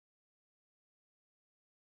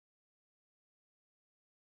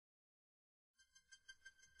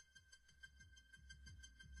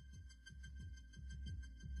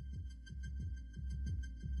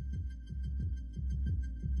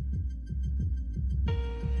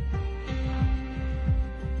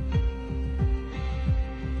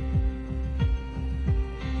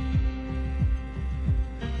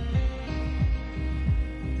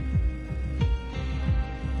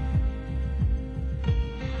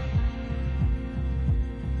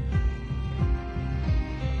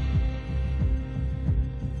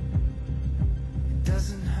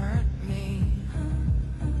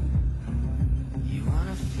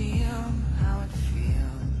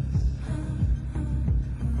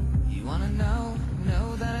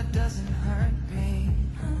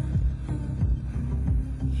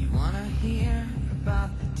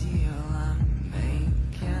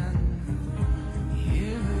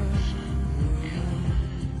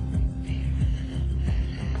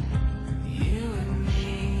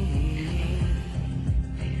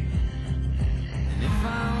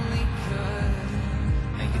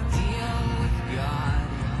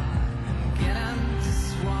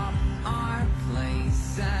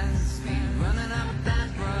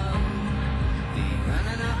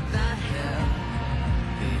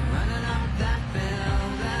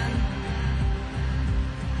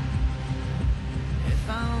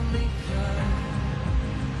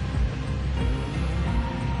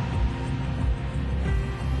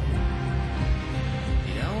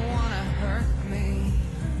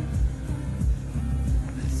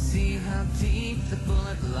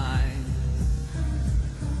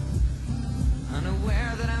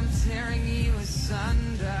tearing you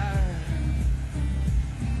asunder.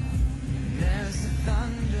 There's the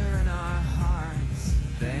thunder in our hearts,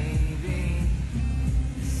 baby.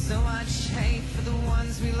 So much hate for the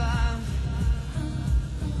ones we love.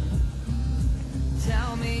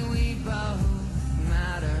 Tell me we both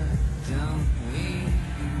matter, don't we?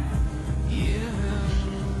 You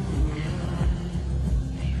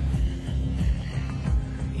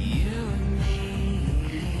and me.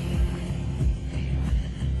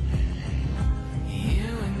 You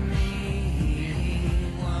and me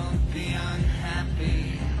won't be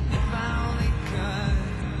unhappy. If I only could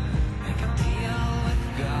make a deal with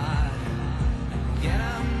God, get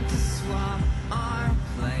him to swap our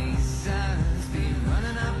places. Be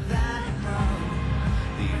running up that road,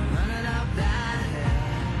 be running up that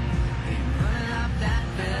hill, be running up that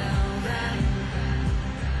building.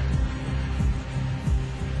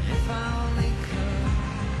 If I only could.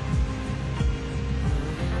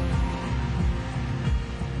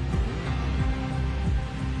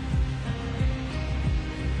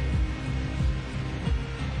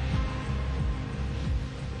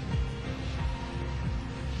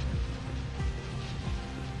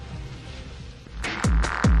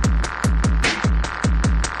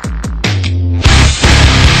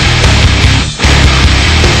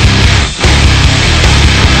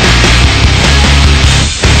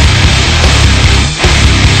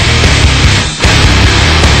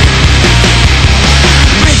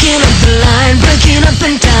 Breaking up the line, breaking up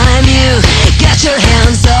in time. You got your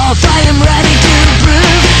hands off, I am ready to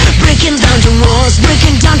prove. Breaking down the walls,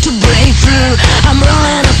 breaking down to break through. I'm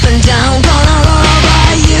rolling up and down, gonna roll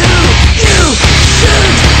over you. You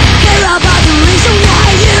should care about the reason why.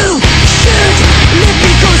 You should live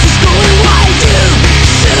because it's going wild. You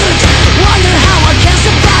should wonder how I can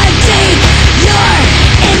survive. Take your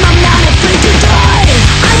aim, I'm not afraid to die.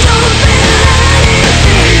 I don't feel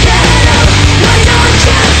anything at all. Why don't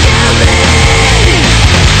you kill me?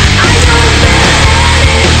 I don't feel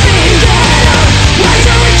anything at all. Why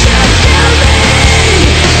don't you kill me?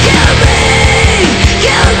 Kill me,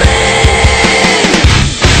 kill me.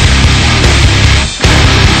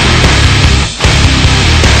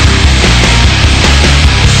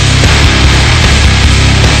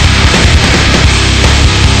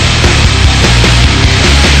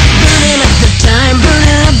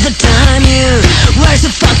 Burning up the time, you. Where's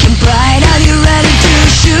the fucking pride? Are you ready to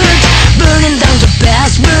shoot? Burning down the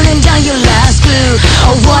past, burning down your last clue.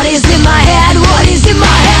 Oh, what is in my head? What is in my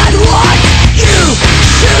head? What? You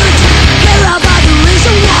should care about the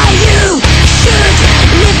reason why. You should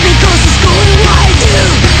live because it's going wild.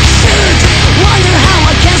 You should wonder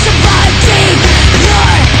how I can survive. Take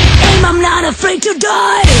your aim, I'm not afraid to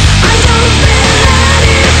die. I don't feel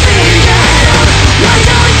anything at all. Why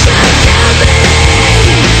don't you kill me?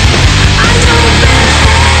 I don't feel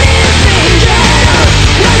anything at all.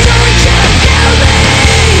 Why don't you kill me?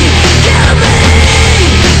 Kill me,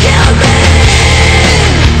 kill me. Where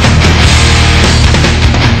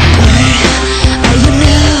are you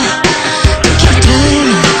now? Take your time,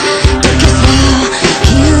 take it slow.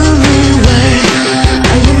 Heal me. Where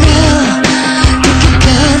are you now? Take a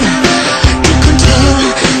gun, take control.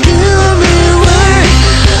 Heal me. Where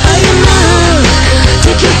are you now?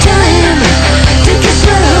 Take your time, take it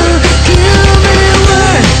slow. Kill me.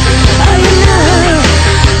 Where are you now?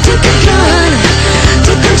 Take a gun,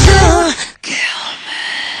 take control. Kill me.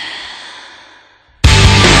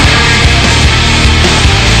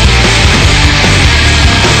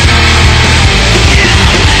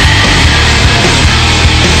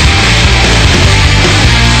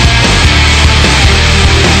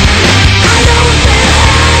 I don't feel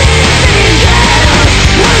anything at all.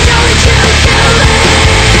 Why don't you kill me?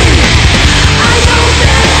 I don't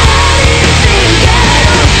feel anything at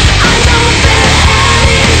all. I don't feel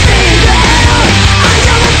anything at all. I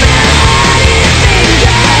don't feel anything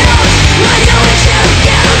at all. Why don't you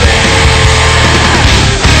kill me?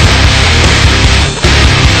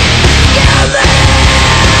 Kill me.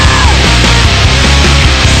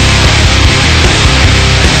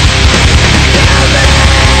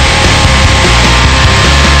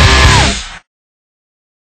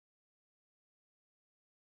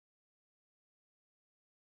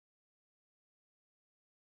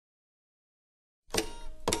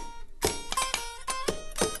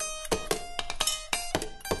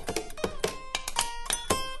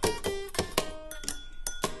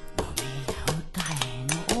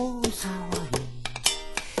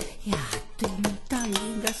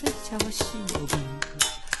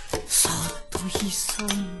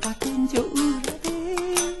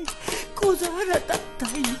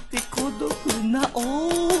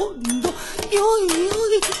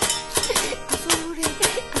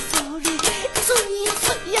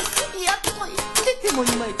 も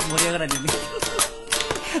今盛り上がられるね。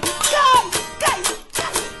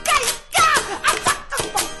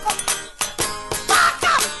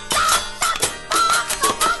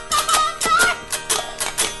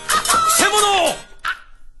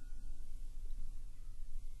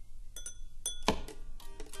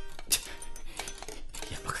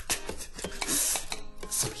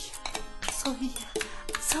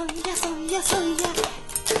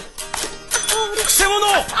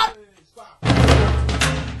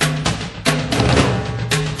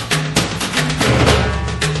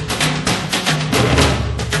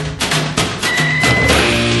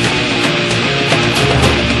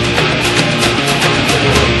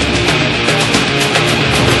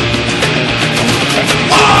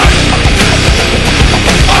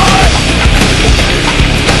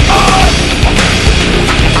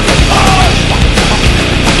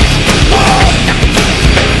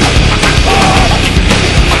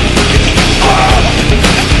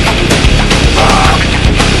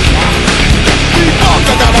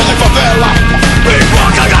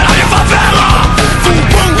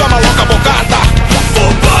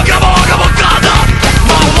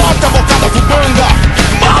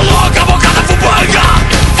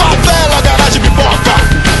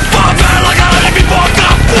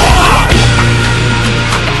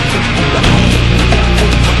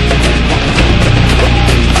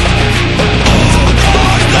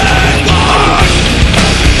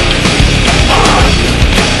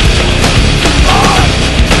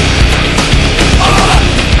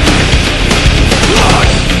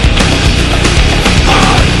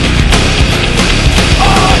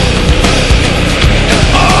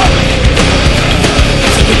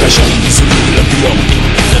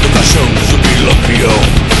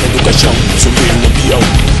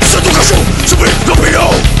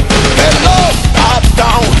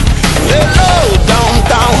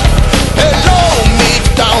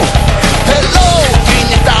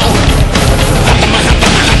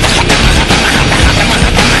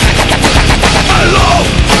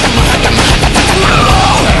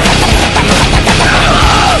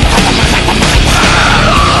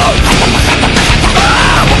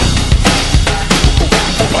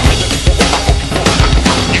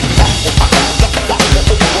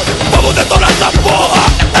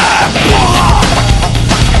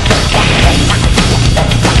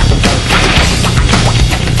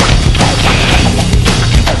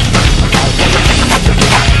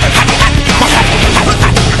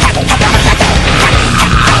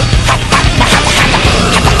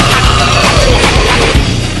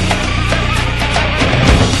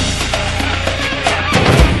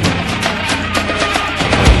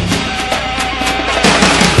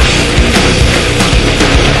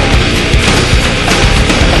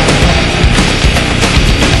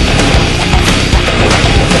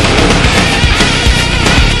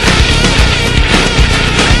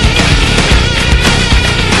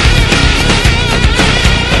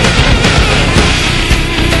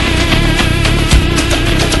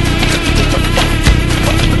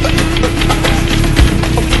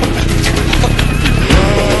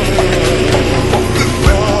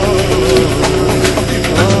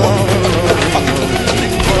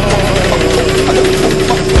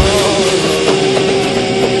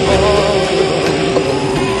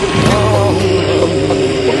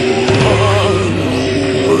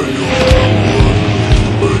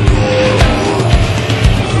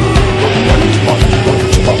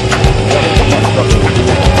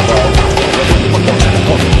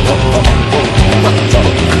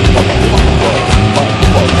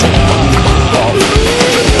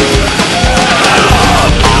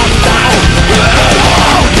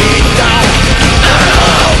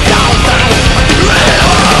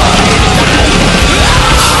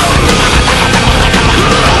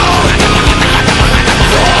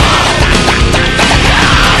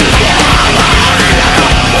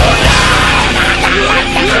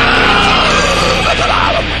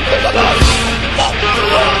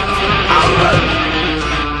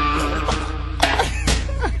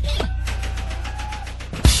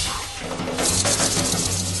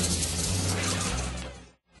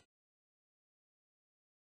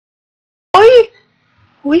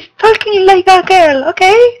Who's talking like a girl,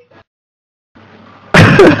 okay?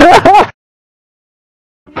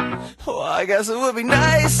 Well, I guess it would be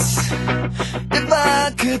nice if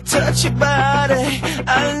I could touch your body.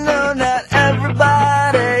 I know not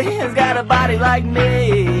everybody has got a body like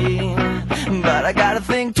me, but I gotta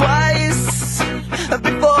think twice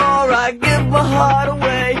before I give my heart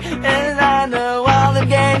away. And I know all the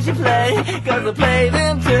games you play, 'cause I play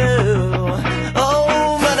them too.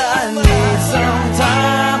 Oh, but I need some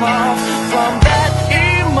time off from that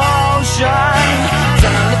emotion.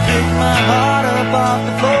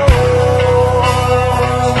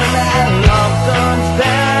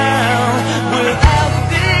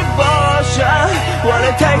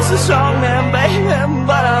 a strong man, baby,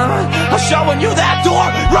 but I'm showing you that door.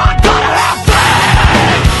 Rock, gotta have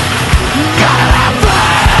faith. Gotta have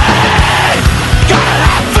faith. Gotta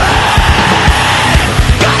have faith.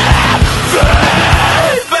 Gotta have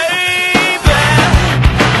faith, baby.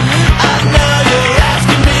 I know you're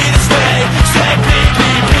asking me to stay. Say please,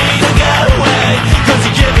 please, please, don't go away, 'cause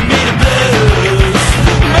you're giving me the blues,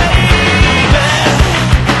 baby.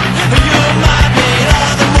 You remind me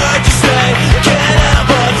of the words you say. Can't help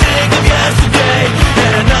but think of yesterday,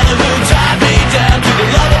 and another who tied me down to the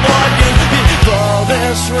love of one you. Before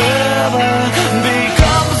this river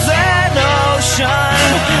becomes an ocean,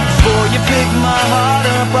 before you pick my heart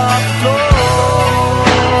up off the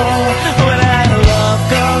floor, when that love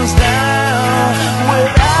comes down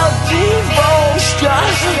without devotion.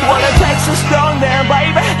 Well, it takes a strong man,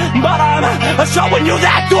 baby, but I'm showing you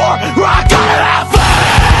that door. I gotta have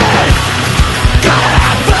faith. Gotta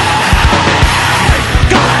have faith.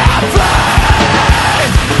 Gotta have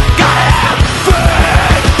faith. Gotta have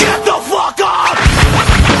faith. Get the fuck up.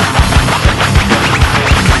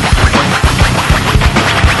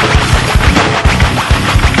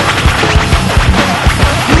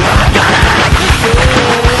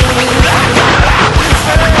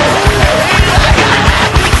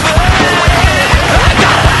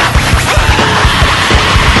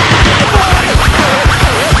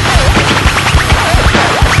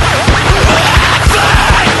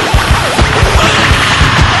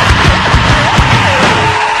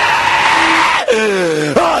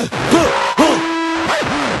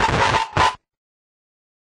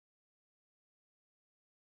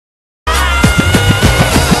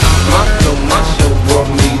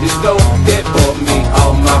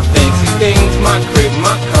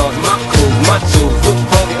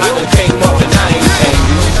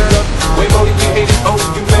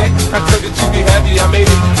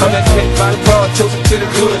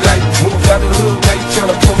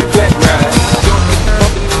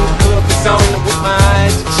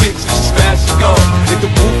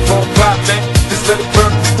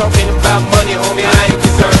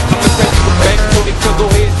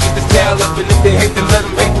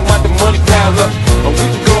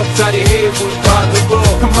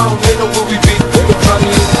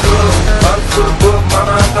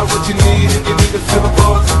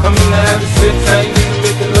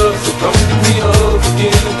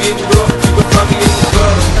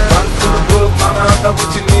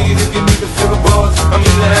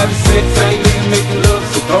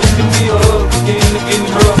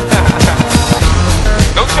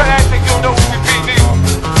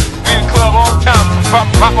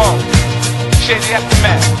 Pop on. Shady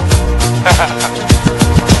aftermath.